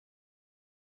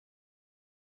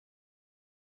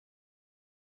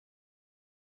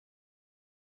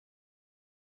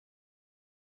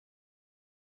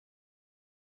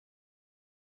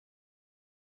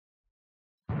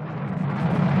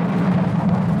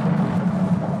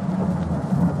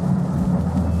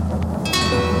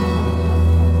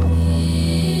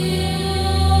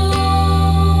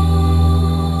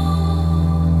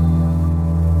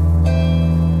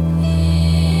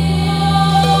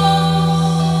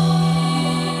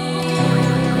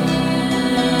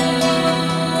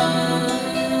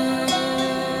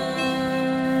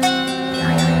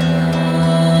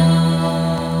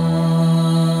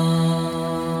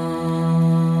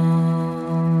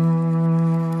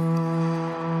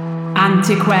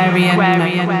antiquarian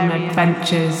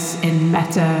adventures in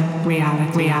meta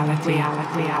reality.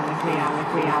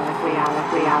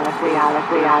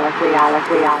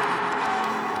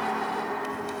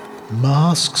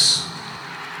 Masks,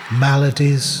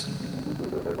 maladies,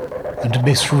 and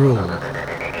misrule.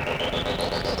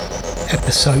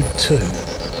 Episode 2.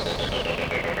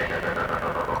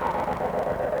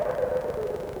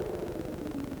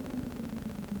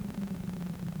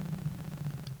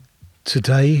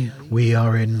 Today we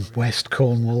are in West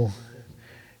Cornwall,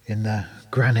 in the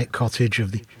granite cottage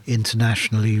of the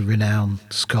internationally renowned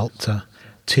sculptor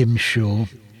Tim Shaw,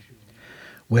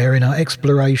 where in our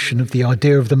exploration of the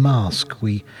idea of the mask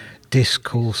we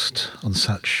discoursed on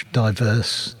such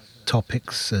diverse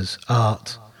topics as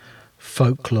art,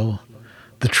 folklore,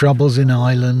 the troubles in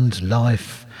Ireland,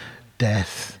 life,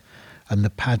 death, and the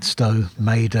Padstow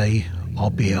May Day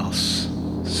Obios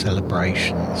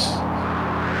celebrations.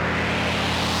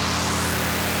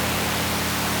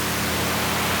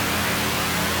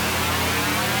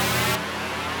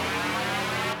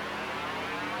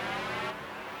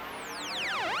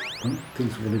 One of the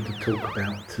things we wanted to talk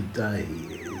about today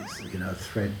is, a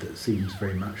thread that seems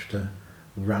very much to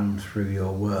run through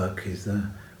your work is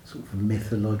the sort of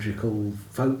mythological,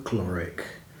 folkloric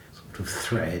sort of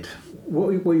thread. What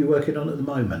are you working on at the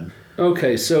moment?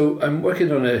 Okay, so I'm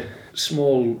working on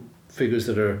small figures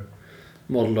that are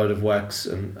modelled out of wax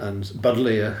and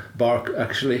buddleia bark,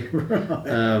 actually,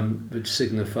 Right. which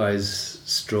signifies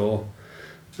straw.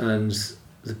 And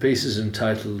the piece is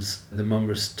entitled "The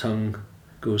Mummer's Tongue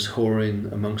Goes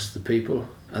Whoring Amongst the People,"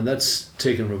 and that's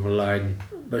taken from a line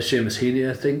by Seamus Heaney,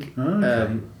 I think,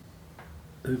 Okay.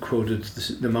 who quoted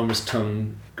the mummer's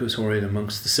tongue goes whoring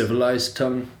amongst the civilised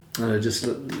tongue. And I just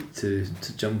to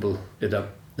jumble it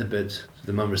up a bit.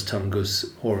 The mummer's tongue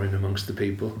goes whoring amongst the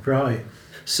people. Right.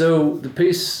 So the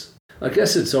piece, I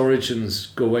guess its origins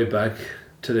go way back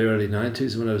to the early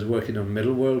 90s when I was working on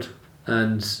Middleworld,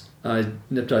 and I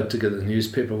nipped out to get the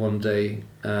newspaper one day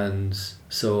and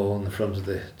saw on the front of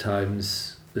the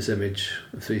Times this image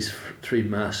of these three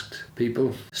masked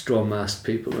people, straw masked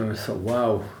people, and I thought,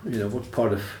 wow, what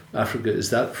part of Africa is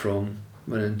that from?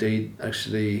 When indeed,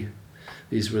 actually,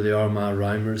 these were the Armagh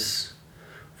Rhymers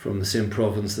from the same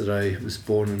province that I was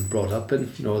born and brought up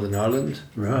in, Northern Ireland.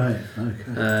 Right.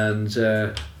 Okay. And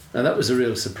that was a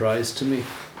real surprise to me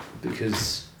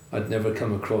because I'd never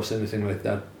come across anything like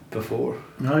that before.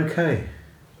 Okay.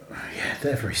 Yeah,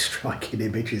 they're very striking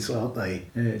images, aren't they?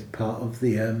 Yeah, it's part of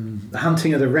the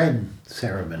hunting of the wren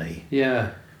ceremony.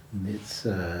 Yeah. And it's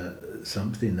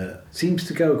something that seems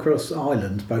to go across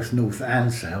Ireland, both north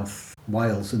and south,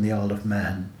 Wales and the Isle of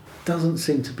Man. Doesn't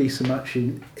seem to be so much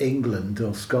in England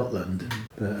or Scotland,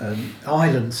 but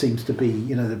Ireland seems to be,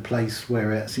 the place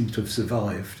where it seems to have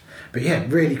survived. But yeah,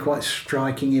 really quite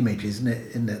striking image, isn't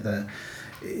it? In that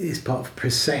it's part of a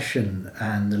procession,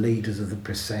 and the leaders of the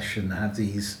procession have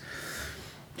these,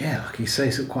 like you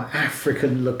say, sort of quite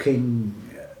African-looking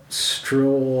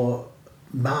straw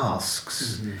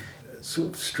masks, sort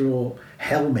of straw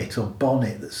helmet or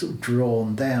bonnet that's sort of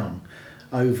drawn down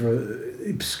over,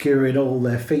 obscuring all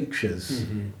their features.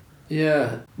 Mm-hmm.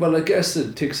 Yeah. Well, I guess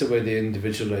it takes away the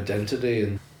individual identity,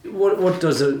 and what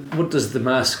does the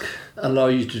mask allow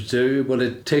you to do? Well,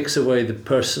 it takes away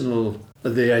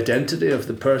the identity of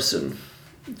the person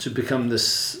to become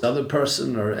this other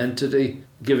person or entity,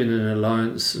 giving an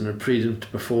allowance and a freedom to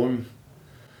perform.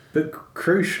 But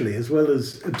crucially, as well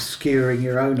as obscuring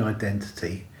your own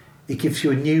identity, it gives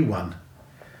you a new one.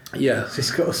 Yeah. So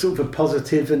it's got a sort of a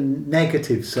positive and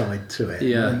negative side to it.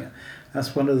 Yeah. I think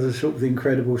that's one of the sort of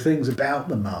incredible things about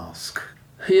the mask.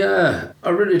 Yeah,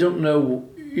 I really don't know,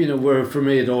 where for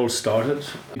me it all started.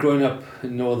 Growing up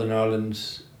in Northern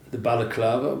Ireland, the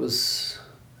balaclava was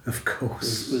Of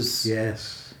course. was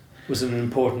was an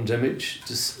important image.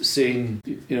 Just seeing,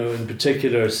 in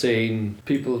particular, seeing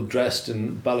people dressed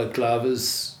in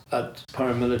balaclavas at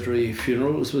paramilitary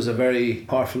funerals was a very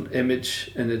powerful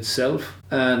image in itself.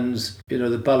 And,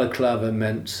 the balaclava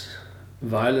meant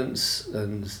violence,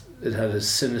 and it had a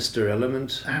sinister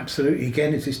element. Absolutely.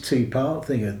 Again, it's this two-part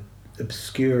thing of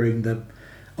obscuring the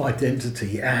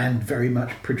identity and very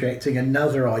much projecting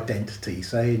another identity,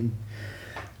 saying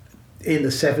in the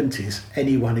 70s,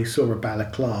 anyone who saw a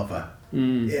balaclava,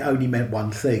 it only meant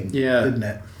one thing, didn't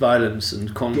it? Violence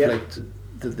and conflict,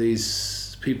 that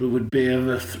these people would be of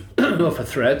a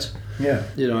threat. Yeah.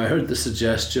 I heard the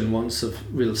suggestion once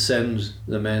of we'll send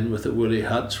the men with the woolly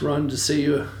hats round to see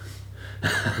you.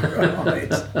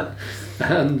 Right.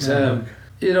 And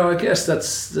I guess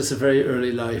that's a very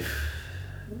early life,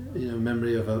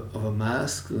 memory of a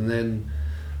mask. And then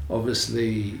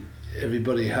obviously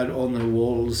everybody had on their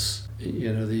walls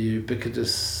the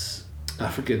ubiquitous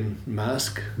African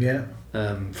mask Yeah.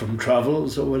 from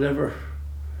travels or whatever,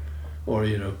 or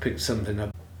picked something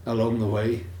up along the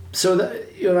way. So that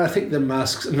I think the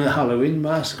masks and the Halloween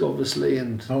mask, obviously,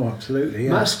 and Oh, absolutely.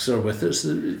 Yeah. masks are with us.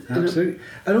 Absolutely.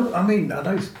 And I mean, I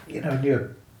know, in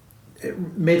your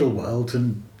middle world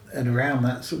and around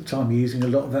that sort of time, you're using a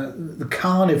lot of the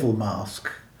carnival mask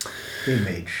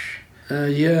image.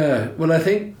 Yeah, well, I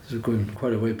think we're going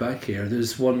quite a way back here.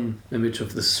 There's one image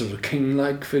of this sort of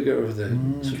king-like figure with a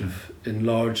sort of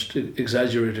enlarged,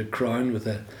 exaggerated crown with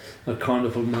a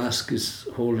carnival mask is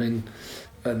holding,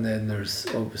 and then there's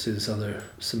obviously this other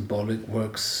symbolic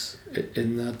works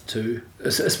in that too. I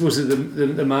suppose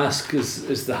the mask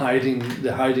is the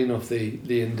hiding of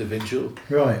the individual,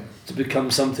 Right. to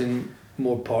become something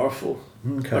more powerful,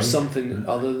 Okay. or something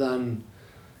other than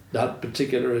that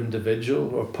particular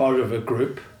individual or part of a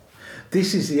group.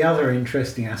 This is the other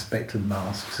interesting aspect of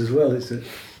masks as well, is that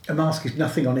a mask is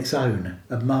nothing on its own.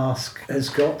 A mask has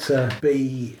got to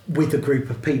be with a group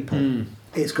of people.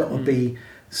 It's got to be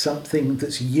something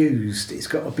that's used. It's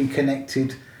got to be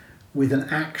connected with an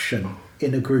action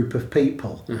in a group of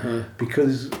people.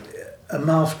 Because a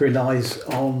mask relies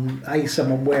on A,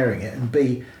 someone wearing it, and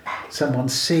B, someone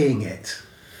seeing it.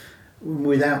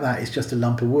 Without that, it's just a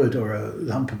lump of wood or a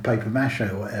lump of paper mache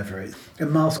or whatever. A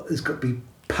mask has got to be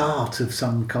part of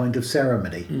some kind of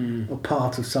ceremony or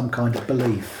part of some kind of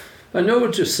belief. I know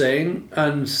what you're saying,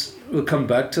 and we'll come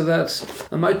back to that.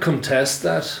 I might contest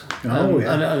that, Oh,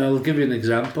 yeah. and I'll give you an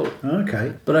example.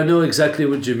 Okay. But I know exactly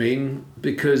what you mean,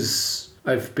 because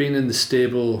I've been in the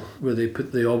stable where they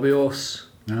put the obios.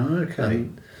 Okay.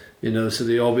 And, so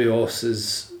the obios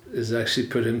is actually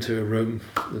put into a room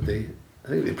that I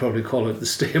think they probably call it the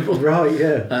stable. Right,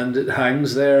 yeah. And it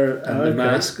hangs there, and the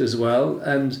mask as well.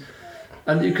 And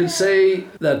you could say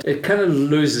that it kind of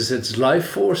loses its life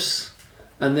force.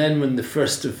 And then when the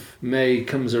 1st of May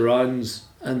comes around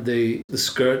and the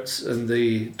skirts and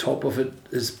the top of it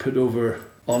is put over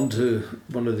onto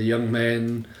one of the young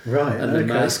men, Right, and the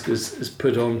mask is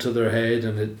put onto their head,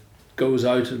 and it goes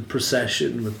out in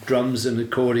procession with drums and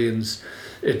accordions,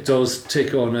 it does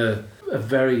take on a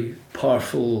very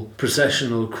powerful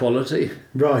processional quality.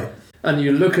 Right. And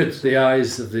you look at the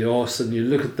eyes of the os and you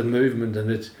look at the movement, and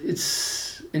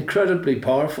it's incredibly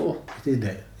powerful. Isn't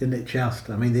it? Isn't it just?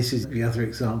 I mean, this is the other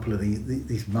example of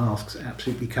these masks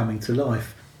absolutely coming to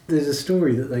life. There's a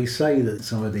story that they say that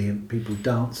some of the people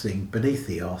dancing beneath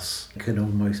the os can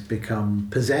almost become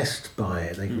possessed by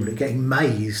it. They call it getting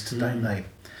mazed, don't they?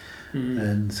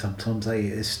 And sometimes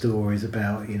there's stories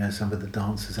about, some of the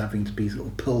dancers having to be sort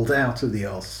of pulled out of the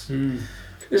os.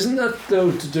 Isn't that,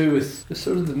 though, to do with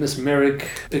sort of the mesmeric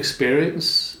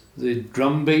experience, the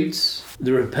drum beats,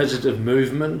 the repetitive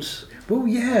movement? Well,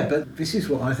 yeah, but this is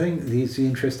what I think is the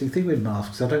interesting thing with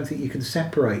masks. I don't think you can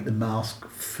separate the mask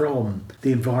from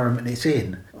the environment it's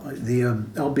in. The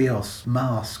obios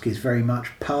mask is very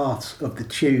much part of the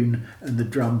tune and the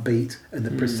drum beat and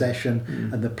the procession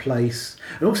and the place.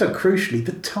 And also, crucially,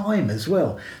 the time as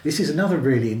well. This is another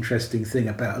really interesting thing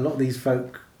about a lot of these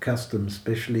folk customs,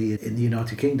 especially in the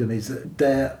United Kingdom, is that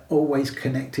they're always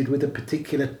connected with a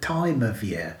particular time of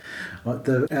year. Like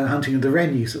the hunting of the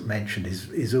wren you sort of mentioned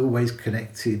is always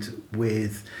connected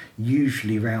with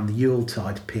usually around the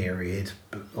Yuletide period,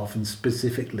 but often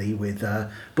specifically with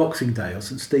Boxing Day or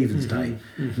St Stephen's Day.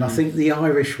 And I think the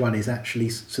Irish one is actually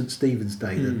St Stephen's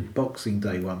Day, the Boxing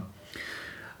Day one.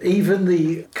 Even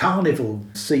the carnival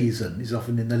season is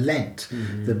often in the Lent,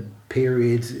 the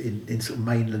period in sort of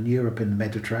mainland Europe and the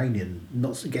Mediterranean,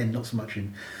 not so much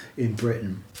in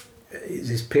Britain. It's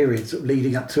this period sort of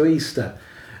leading up to Easter.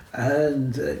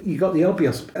 And you got the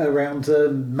obios around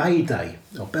May Day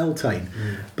or Beltane,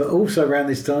 but also around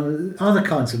this time other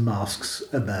kinds of masks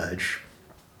emerge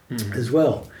as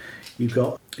well. You've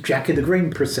got Jack in the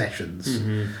Green processions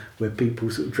where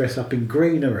people sort of dress up in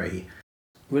greenery.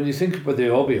 When you think about the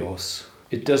obios,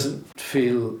 it doesn't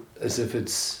feel as if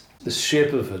it's the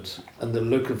shape of it and the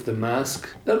look of the mask.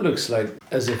 That looks like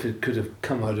as if it could have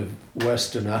come out of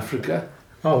Western Africa.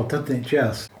 Oh, doesn't it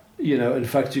just? In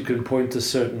fact, you can point to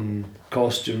certain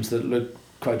costumes that look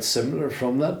quite similar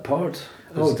from that part.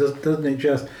 Oh, doesn't it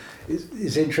just?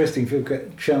 It's interesting if you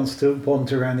get a chance to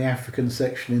wander around the African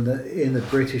section in the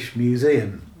British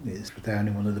Museum. It's down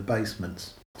in one of the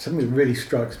basements. Something that really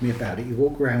strikes me about it, you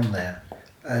walk around there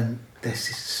and there's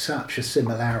such a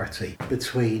similarity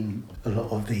between a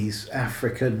lot of these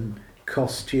African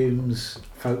costumes,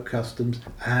 folk customs,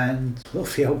 and a lot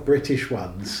of the old British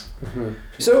ones.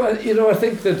 So, I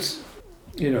think that,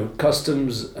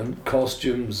 customs and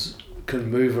costumes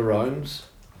can move around,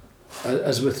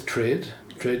 as with trade.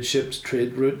 trade ships,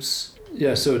 trade routes.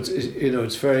 Yeah, so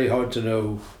it's very hard to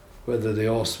know whether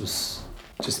the os was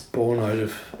just born out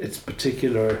of its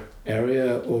particular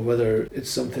area or whether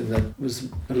it's something that was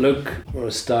a look or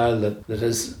a style that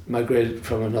has migrated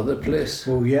from another place.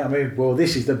 Well, yeah,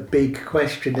 this is the big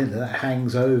question, isn't it, that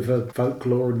hangs over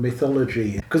folklore and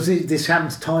mythology. Because this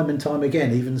happens time and time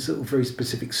again, even sort of very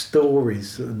specific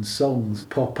stories and songs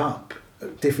pop up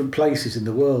at different places in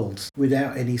the world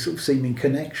without any sort of seeming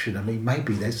connection. I mean,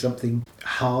 maybe there's something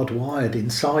hardwired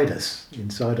inside us,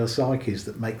 inside our psyches,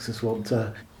 that makes us want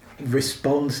to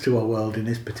respond to our world in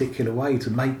this particular way, to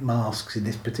make masks in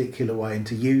this particular way and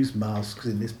to use masks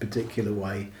in this particular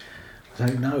way. I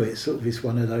don't know, it's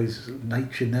one of those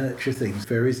nature nurture things.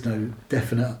 There is no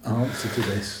definite answer to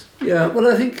this. Yeah, well,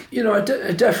 I think, I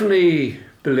definitely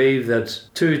believe that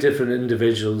two different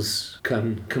individuals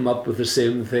can come up with the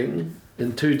same thing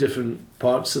in two different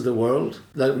parts of the world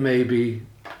that may be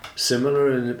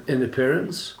similar in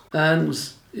appearance,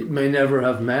 and it may never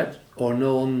have met or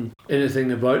known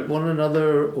anything about one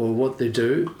another or what they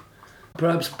do.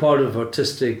 Perhaps part of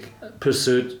artistic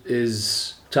pursuit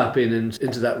is tapping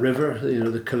into that river,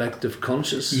 the collective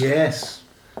conscious. Yes,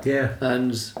 yeah.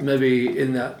 And maybe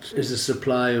in that is a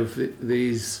supply of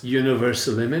these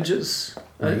universal images.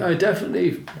 Right. I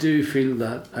definitely do feel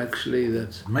that, actually,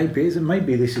 that...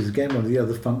 Maybe this is, again, one of the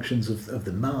other functions of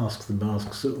the mask. The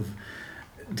mask sort of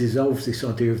dissolves this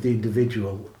idea of the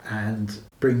individual and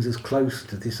brings us closer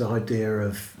to this idea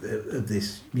of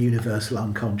this universal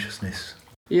unconsciousness.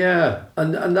 Yeah,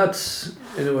 and that's,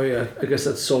 in a way, I guess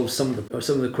that solves some of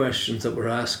the questions that we're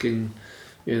asking.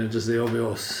 Does the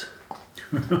Obios,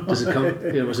 does it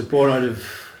come? Was it born out of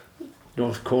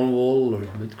North Cornwall or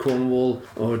Mid Cornwall,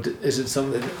 or is it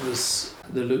something that was,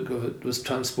 the look of it was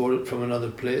transported from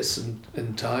another place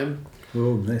in time?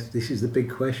 Well, this is the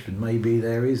big question. Maybe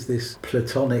there is this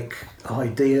platonic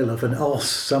ideal of an os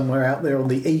somewhere out there on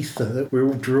the ether that we're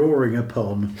all drawing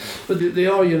upon. But they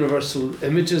are universal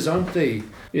images, aren't they?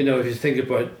 If you think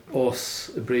about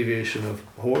os, abbreviation of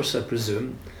horse, I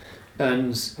presume,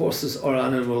 and horses are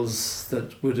animals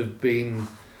that would have been,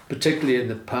 particularly in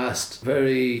the past,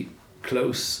 very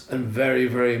close and very,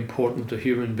 very important to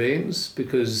human beings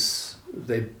because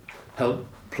they help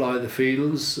plough the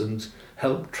fields and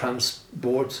help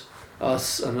transport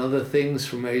us and other things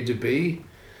from A to B.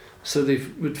 So they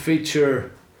would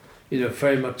feature,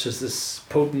 very much as this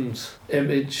potent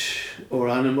image or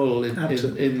animal in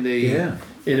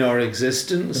our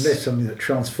existence. And there's something that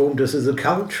transformed us as a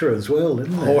culture as well,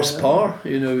 isn't there? Horsepower,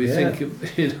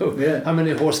 think, how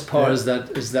many horsepower is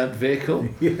that vehicle?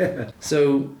 Yeah.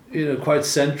 So, quite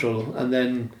central. And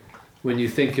then when you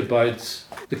think about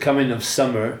the coming of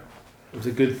summer, of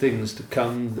the good things to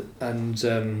come, and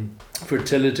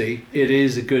fertility, it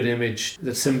is a good image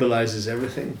that symbolises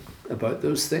everything about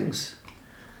those things.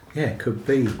 Yeah, it could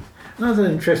be. Another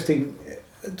interesting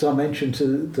dimension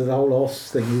to the whole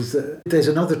os thing is that there's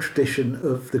another tradition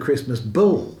of the Christmas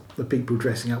bull, the people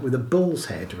dressing up with a bull's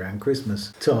head around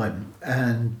Christmas time,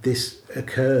 and this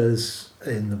occurs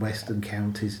in the western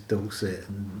counties, Dorset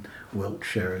and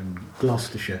Wiltshire and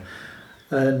Gloucestershire.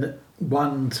 And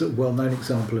one sort of well-known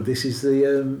example of this is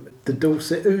the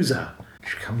Dorset Ouza,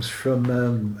 which comes from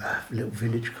a little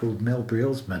village called Melbury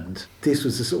Osmond. This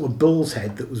was a sort of bull's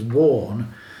head that was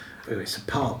worn. It's a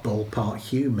part bull, part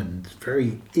human,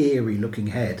 very eerie-looking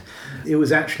head. It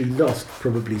was actually lost,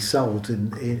 probably sold in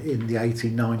the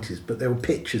 1890s, but there were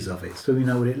pictures of it, so we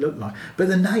know what it looked like. But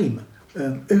the name,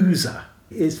 Ouza,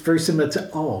 is very similar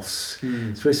to os.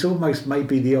 So it's almost,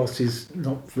 maybe the os is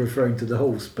not referring to the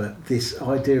horse, but this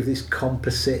idea of this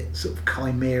composite sort of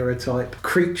chimera type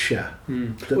creature.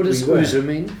 What does Ouza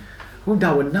mean? Well,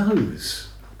 no one knows.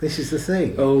 This is the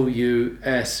thing. Ouser?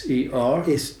 It's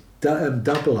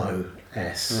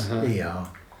OOSER.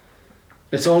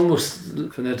 It's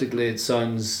almost, phonetically, it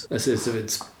sounds as if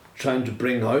it's trying to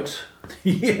bring out.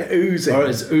 Yeah, oozing. Or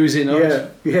it's oozing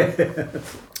out. Yeah.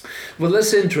 Well,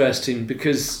 that's interesting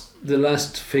because the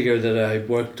last figure that I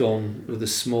worked on with a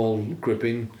small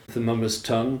grouping, the mummer's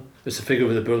tongue, is a figure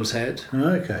with a bull's head.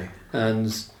 Okay.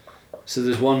 And so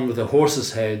there's one with a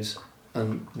horse's head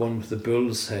and one with the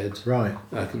bull's head. Right.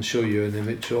 I can show you an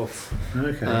image of.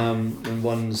 Okay. And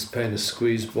one's playing a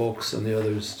squeeze box and the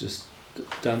other's just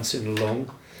dancing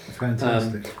along.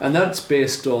 Fantastic. And that's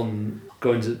based on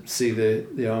going to see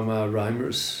the Armagh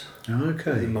Rhymers.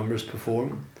 Okay. The mummers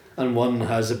perform. And one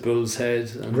has a bull's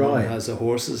head and one has a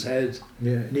horse's head.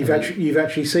 Yeah, and you've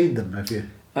actually seen them, have you?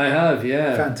 I have,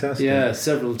 yeah. Fantastic. Yeah,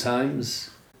 several times.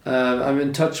 I'm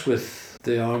in touch with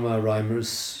the Armagh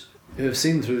Rhymers I've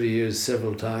seen through the years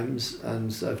several times,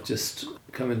 and I've just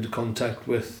come into contact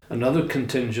with another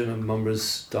contingent of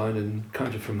Mummers down in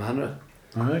County Fermanagh,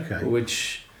 Okay.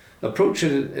 which approach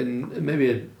it in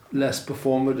maybe a less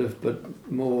performative but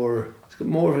it's got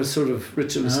more of a sort of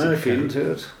ritualistic feel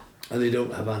to it. And they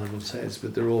don't have animals' heads,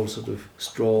 but they're all sort of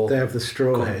straw. They have the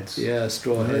straw heads. Yeah,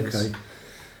 straw heads. Okay.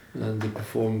 And they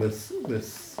perform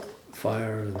with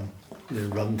fire, and they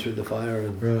run through the fire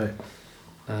Right.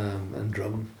 and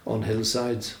drum on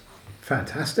hillsides.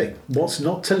 Fantastic. What's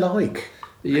not to like?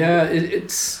 Yeah,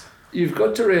 it's you've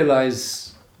got to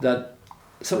realise that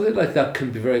something like that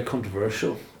can be very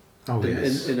controversial Oh,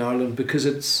 yes. in Ireland, because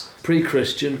it's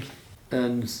pre-Christian,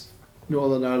 and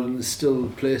Northern Ireland is still a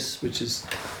place which is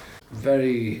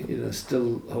very,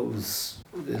 still holds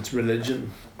its religion.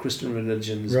 Christian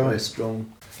religion is very Right.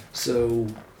 strong. So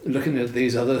looking at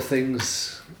these other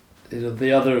things,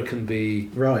 the other can be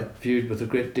Right. viewed with a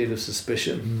great deal of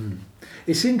suspicion.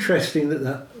 It's interesting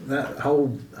that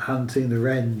whole hunting the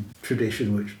wren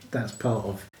tradition, which that's part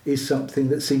of, is something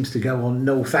that seems to go on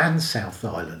North and South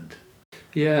Island.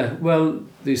 Yeah, well,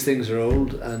 these things are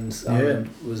old, and Ireland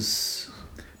was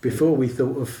Before we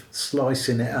thought of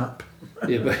slicing it up.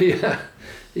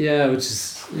 yeah, which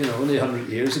is only 100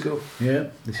 years ago. Yeah,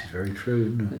 this is very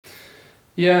true, isn't it?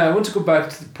 Yeah, I want to go back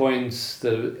to the points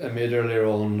that I made earlier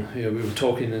on. We were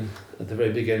talking at the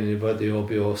very beginning about the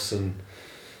obios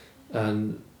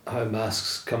and how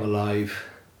masks come alive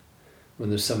when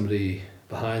there's somebody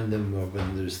behind them, or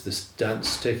when there's this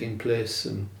dance taking place,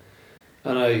 and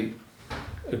I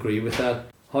agree with that.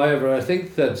 However, I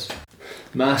think that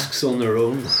masks on their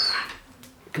own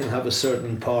can have a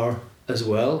certain power as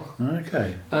well.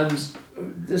 Okay. And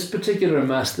this particular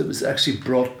mask that was actually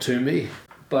brought to me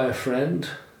by a friend,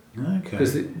 Okay.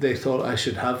 because they thought I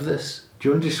should have this. Do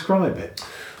you want to describe it?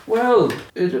 Well,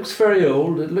 it looks very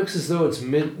old. It looks as though it's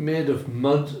made of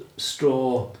mud,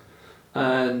 straw,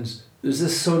 and there's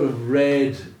this sort of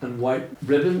red and white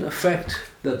ribbon effect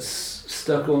that's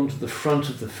stuck onto the front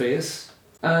of the face.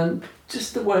 And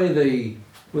just the way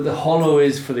where the hollow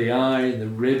is for the eye, and the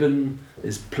ribbon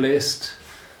is placed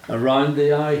around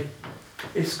the eye,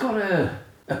 it's got a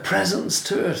presence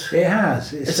to it. It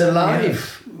has. It's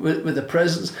alive with a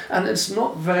presence, and it's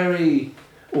not very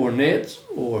ornate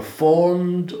or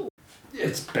formed.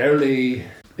 It's barely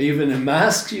even a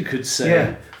mask, you could say,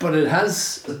 Yeah. but it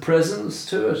has a presence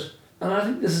to it. And I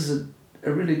think this is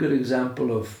a really good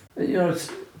example of, it's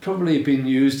probably been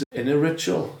used in a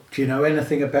ritual. Do you know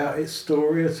anything about its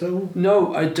story at all?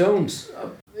 No, I don't.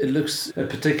 It looks a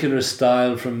particular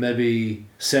style from maybe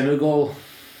Senegal.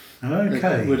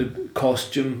 Okay. With a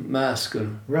costume mask,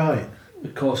 and Right.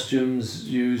 costumes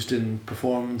used in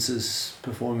performances,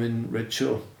 performing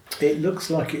ritual. It looks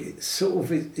like it's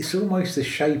almost the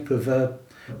shape of a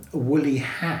woolly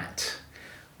hat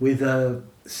with a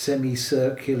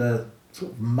semicircular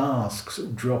sort of mask sort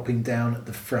of dropping down at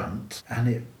the front, and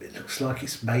it looks like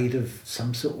it's made of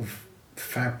some sort of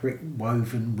fabric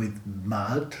woven with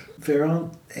mud. There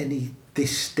aren't any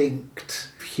distinct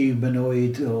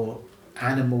humanoid or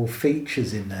animal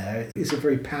features in there. It's a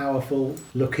very powerful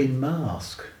looking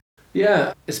mask.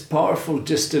 Yeah, it's powerful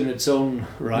just in its own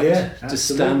right. Yeah, just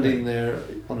absolutely. standing there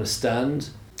on a stand.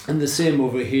 And the same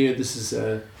over here. This is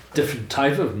a different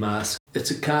type of mask.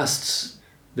 It's a cast.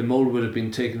 The mould would have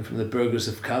been taken from the Burghers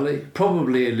of Calais,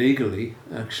 probably illegally,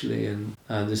 actually, and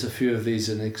there's a few of these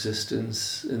in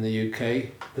existence in the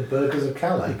UK. The Burghers of The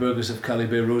Calais. Burghers of Calais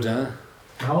by Rodin.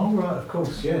 Oh, right, of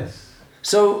course, yes.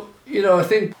 So, I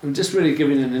think I'm just really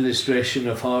giving an illustration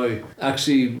of how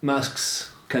actually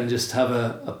masks can just have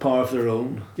a power of their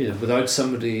own, without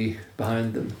somebody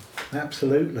behind them.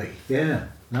 Absolutely, yeah.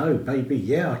 No, maybe,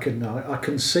 yeah, I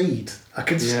concede. I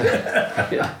can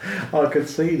Yeah. I can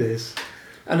see this.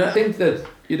 And I think that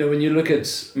when you look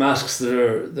at masks that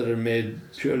are made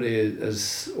purely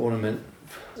as ornament,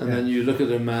 and Yeah. then you look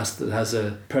at a mask that has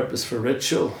a purpose for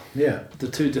ritual, Yeah, they're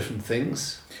two different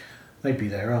things. maybe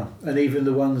there are. And even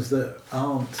the ones that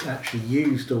aren't actually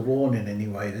used or worn in any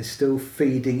way, they're still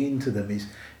feeding into them is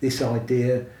this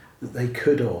idea that they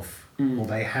could have, or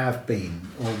they have been,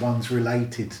 or ones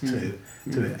related to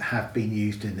it have been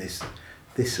used in this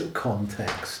sort of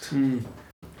context.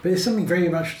 But there's something very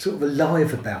much sort of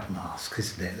alive about masks,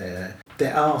 isn't it?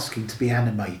 They're asking to be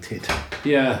animated.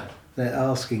 Yeah, They're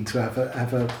asking to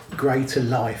have a greater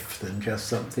life than just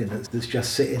something that's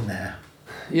just sitting there.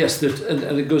 yes,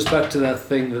 and it goes back to that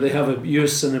thing that they have a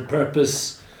use and a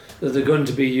purpose, that they're going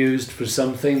to be used for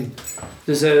something.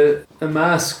 There's a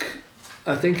mask,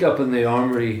 I think, up in the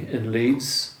Armoury in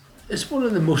Leeds. It's one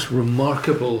of the most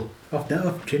remarkable.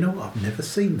 Do you know what? I've never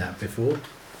seen that before.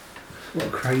 What a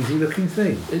crazy looking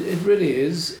thing. It really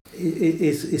is.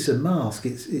 It's a mask.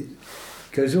 It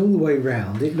goes all the way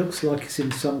round. It looks like it's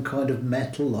in some kind of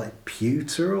metal, like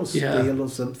pewter or steel or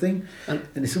something. And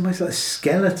it's almost like a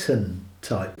skeleton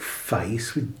type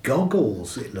face with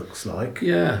goggles, it looks like.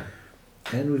 Yeah.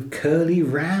 And with curly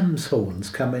ram's horns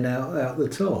coming out the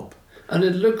top. And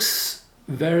it looks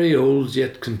very old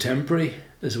yet contemporary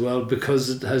as well because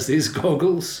it has these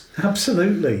goggles.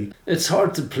 Absolutely. It's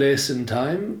hard to place in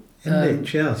time. Isn't it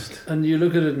just? And you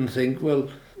look at it and think, well,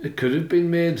 it could have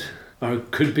been made, or it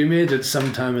could be made at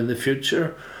some time in the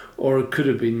future, or it could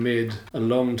have been made a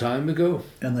long time ago.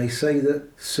 And they say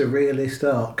that surrealist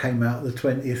art came out of the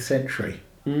 20th century.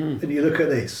 And you look at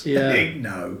this,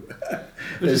 no.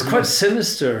 But it's quite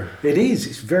sinister. It is.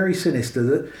 It's very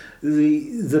sinister.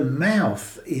 The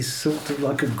mouth is sort of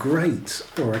like a grate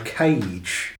or a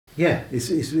cage. Yeah, it's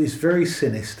very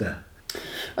sinister.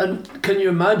 And can you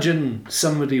imagine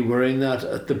somebody wearing that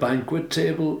at the banquet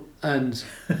table? And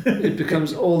it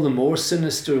becomes all the more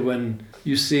sinister when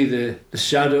you see the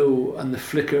shadow and the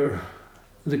flicker,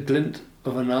 the glint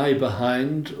of an eye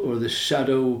behind, or the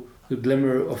shadow, the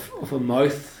glimmer of a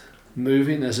mouth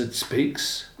moving as it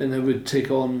speaks, and it would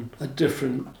take on a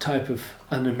different type of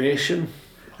animation.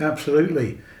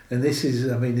 Absolutely. And this is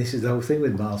the whole thing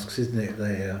with masks, isn't it?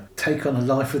 They take on a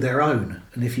life of their own.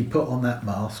 And if you put on that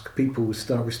mask, people will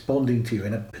start responding to you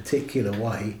in a particular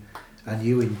way, and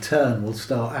you in turn will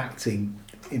start acting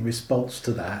in response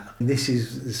to that. And this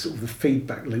is the sort of the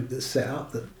feedback loop that's set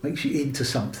up that makes you into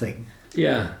something.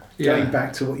 Yeah. Going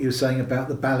back to what you were saying about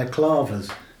the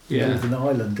balaclavas in Northern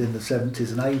Ireland in the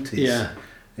 70s and 80s. Yeah.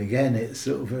 Again, it's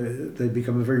sort of they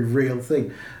become a very real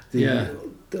thing.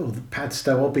 The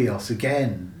Padstow Obios,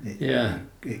 again,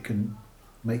 it can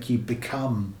make you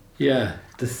become the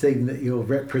thing that you're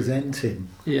representing.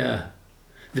 Yeah.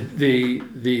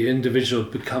 The individual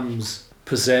becomes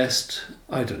possessed,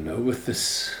 I don't know, with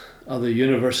this other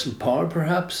universal power,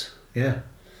 perhaps. Yeah.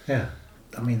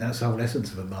 I mean, that's the whole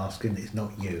essence of a mask, and it's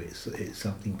not you, it's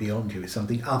something beyond you, it's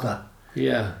something other.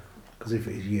 Yeah. Because if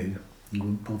it was you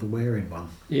wouldn't bother wearing one.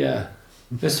 Yeah.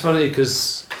 It's funny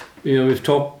because, we've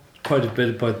talked quite a bit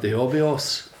about the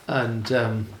Obios,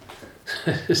 and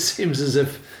it seems as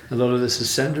if a lot of this is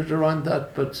centred around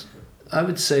that, but I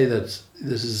would say that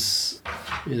this is,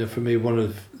 for me, one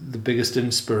of the biggest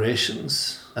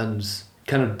inspirations, and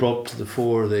kind of brought to the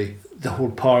fore the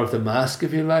whole power of the mask,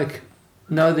 if you like.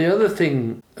 Now, the other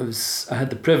thing was I had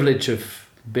the privilege of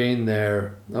being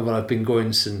there. Well, I've been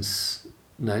going since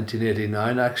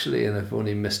 1989 actually, and I've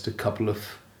only missed a couple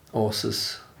of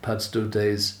Osas Padstow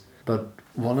days. But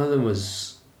one of them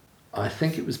was, I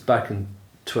think it was back in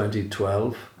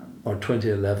 2012 or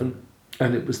 2011,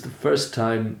 and it was the first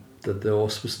time that the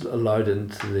Os was allowed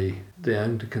into the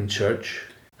Anglican Church,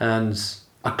 and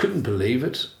I couldn't believe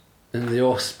it. And the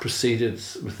Os proceeded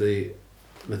with the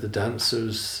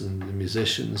dancers and the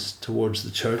musicians towards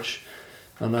the church,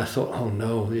 and I thought, oh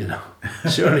no,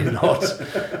 surely not.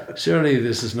 Surely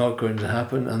this is not going to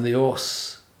happen. And the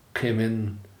Os came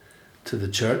in to the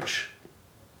church,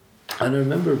 and I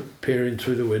remember peering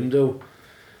through the window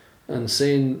and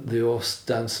seeing the Os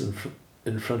dance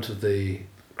in front of the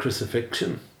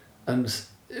crucifixion, and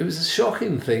it was a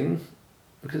shocking thing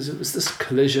because it was this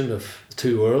collision of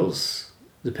two worlds,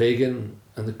 the pagan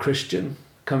and the Christian,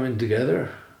 coming together,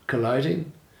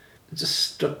 colliding. It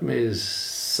just struck me as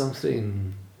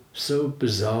something so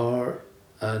bizarre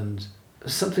and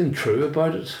something true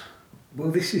about it.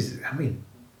 Well, this is,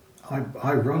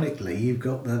 ironically, you've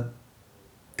got the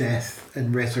death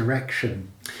and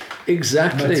resurrection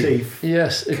motif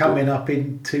coming up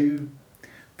in two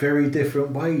very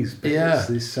different ways, but it's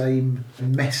the same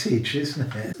message,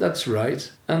 isn't it? That's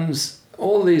right. And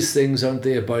all these things, aren't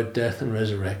they, about death and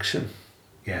resurrection?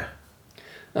 Yeah.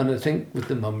 And I think with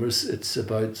the Mummers, it's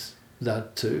about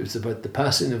that too. It's about the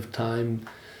passing of time,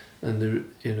 and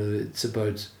it's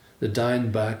about the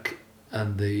dying back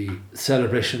and the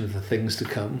celebration of the things to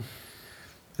come.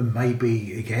 And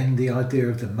maybe again the idea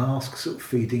of the mask sort of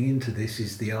feeding into this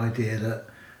is the idea that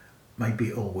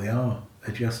maybe all we are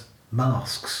just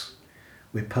masks.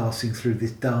 We're passing through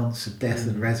this dance of death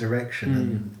and resurrection,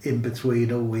 and in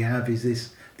between all we have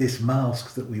is this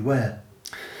mask that we wear.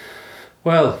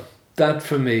 Well, that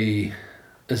for me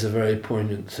is a very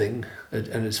poignant thing,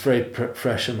 and it's very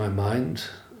fresh in my mind.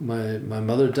 My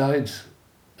mother died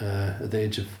at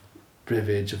the brave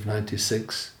age of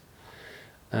 96,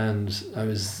 and I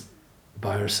was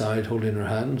by her side holding her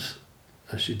hand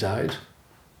as she died,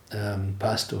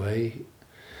 passed away,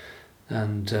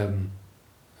 and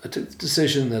I took the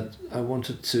decision that I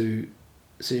wanted to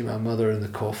see my mother in the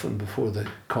coffin before the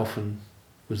coffin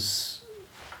was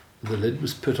the lid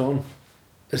was put on.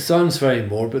 It sounds very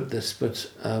morbid, this,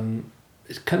 but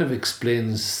it kind of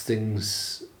explains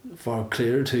things far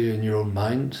clearer to you in your own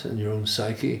mind and your own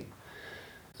psyche.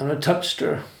 And I touched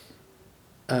her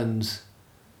and,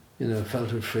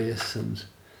 felt her face, and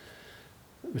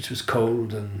which was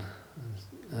cold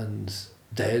and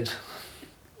dead.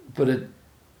 But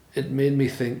it made me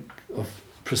think of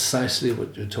precisely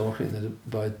what you're talking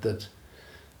about, that,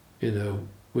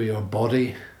 we are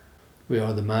body, we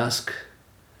are the mask,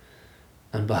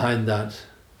 and behind that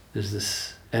is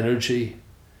this energy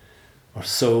or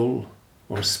soul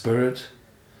or spirit,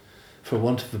 for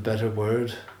want of a better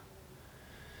word.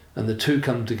 And the two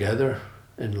come together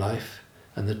in life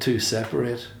and the two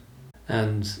separate.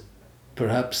 And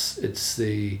perhaps it's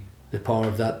the power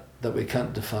of that we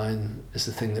can't define is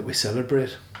the thing that we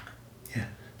celebrate. Yeah.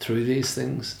 Through these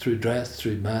things, through dress,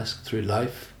 through mask, through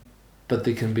life. But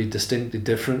they can be distinctly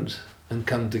different and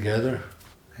come together.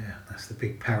 Yeah, that's the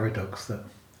big paradox that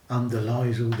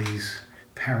underlies all these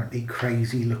apparently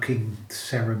crazy looking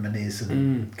ceremonies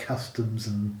and customs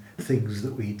and things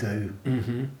that we do.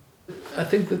 Mm-hmm. I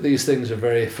think that these things are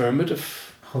very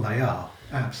affirmative. Oh, they are,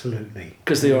 absolutely.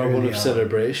 Because they are really one of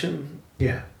celebration.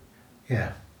 Yeah,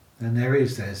 yeah. And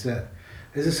there's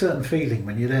a certain feeling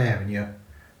when you're there and you're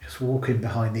just walking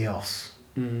behind the os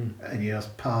and you're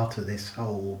just part of this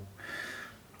whole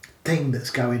thing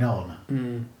that's going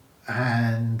on.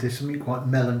 And there's something quite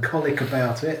melancholic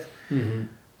about it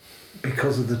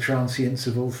because of the transience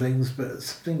of all things, but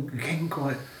something again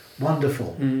quite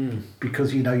wonderful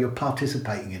because you're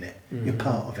participating in it, you're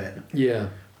part of it. Yeah.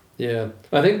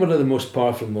 I think one of the most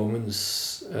powerful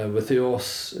moments with the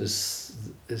os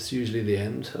is usually the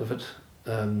end of it,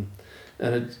 and I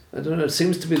don't know. It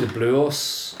seems to be the blue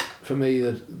os for me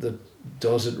that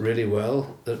does it really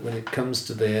well. That when it comes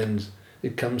to the end,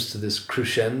 it comes to this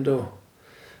crescendo.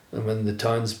 And when the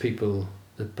townspeople,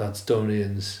 the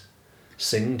Gladstonians,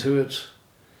 sing to it,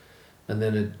 and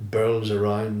then it burls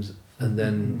around, and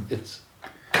then it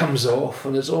comes off,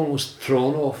 and it's almost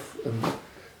thrown off and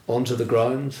onto the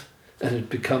ground, and it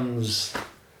becomes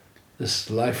this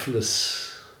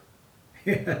lifeless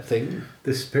thing.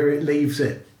 The spirit leaves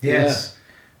it. Yes.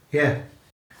 Yeah.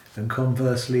 And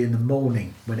conversely, in the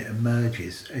morning, when it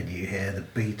emerges and you hear the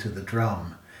beat of the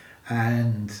drum,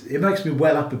 and it makes me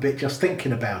well up a bit just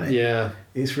thinking about it. Yeah,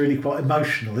 it's really quite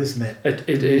emotional, isn't it? It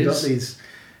You've is.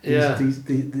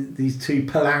 got these two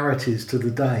polarities to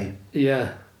the day.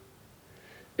 Yeah,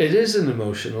 it is an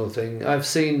emotional thing. I've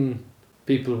seen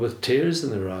people with tears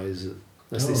in their eyes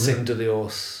as they sing to the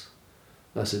os,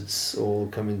 as it's all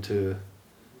coming to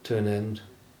an end,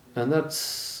 and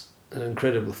that's an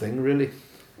incredible thing, really.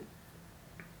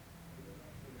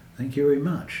 Thank you very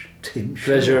much, Tim.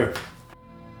 Pleasure.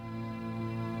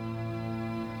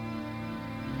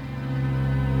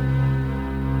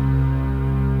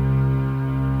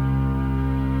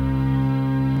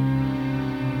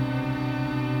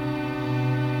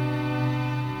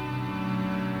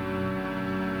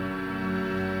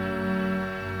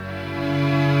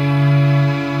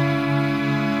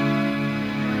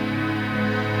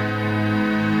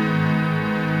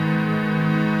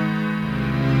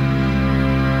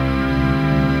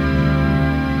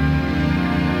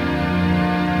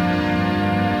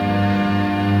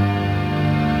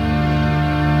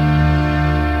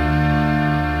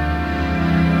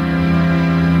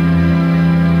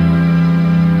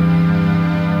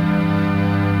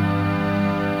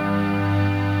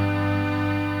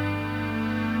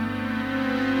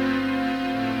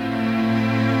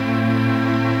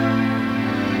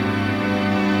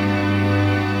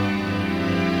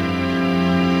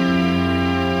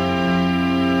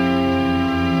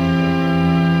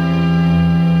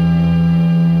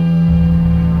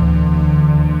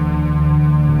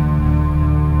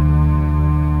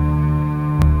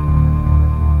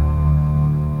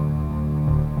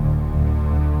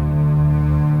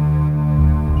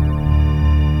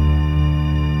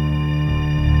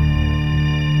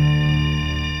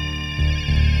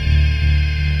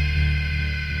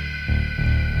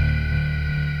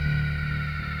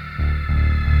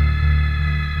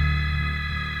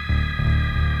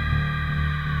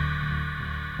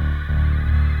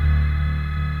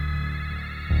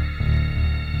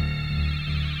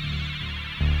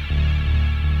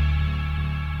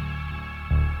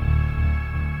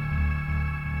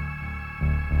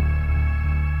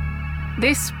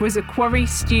 This was a Quarry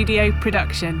Studio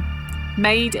production,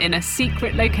 made in a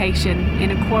secret location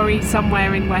in a quarry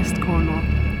somewhere in West Cornwall.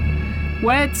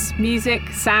 Words, music,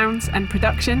 sounds and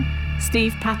production,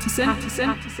 Steve Patterson.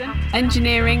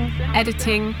 Engineering,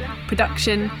 editing,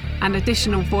 production and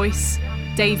additional voice,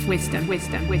 Dave Wisdom.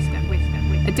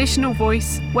 Additional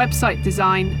voice, website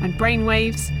design and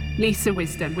brainwaves, Lisa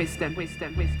Wisdom.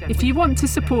 If you want to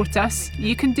support us,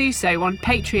 you can do so on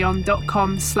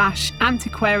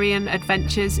patreon.com/antiquarian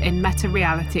adventures in meta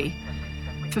reality.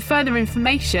 For further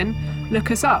information,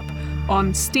 look us up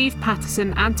on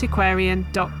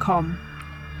stevepattersonantiquarian.com.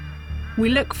 We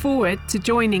look forward to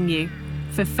joining you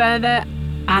for further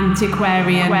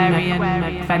antiquarian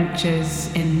adventures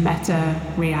in meta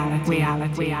reality.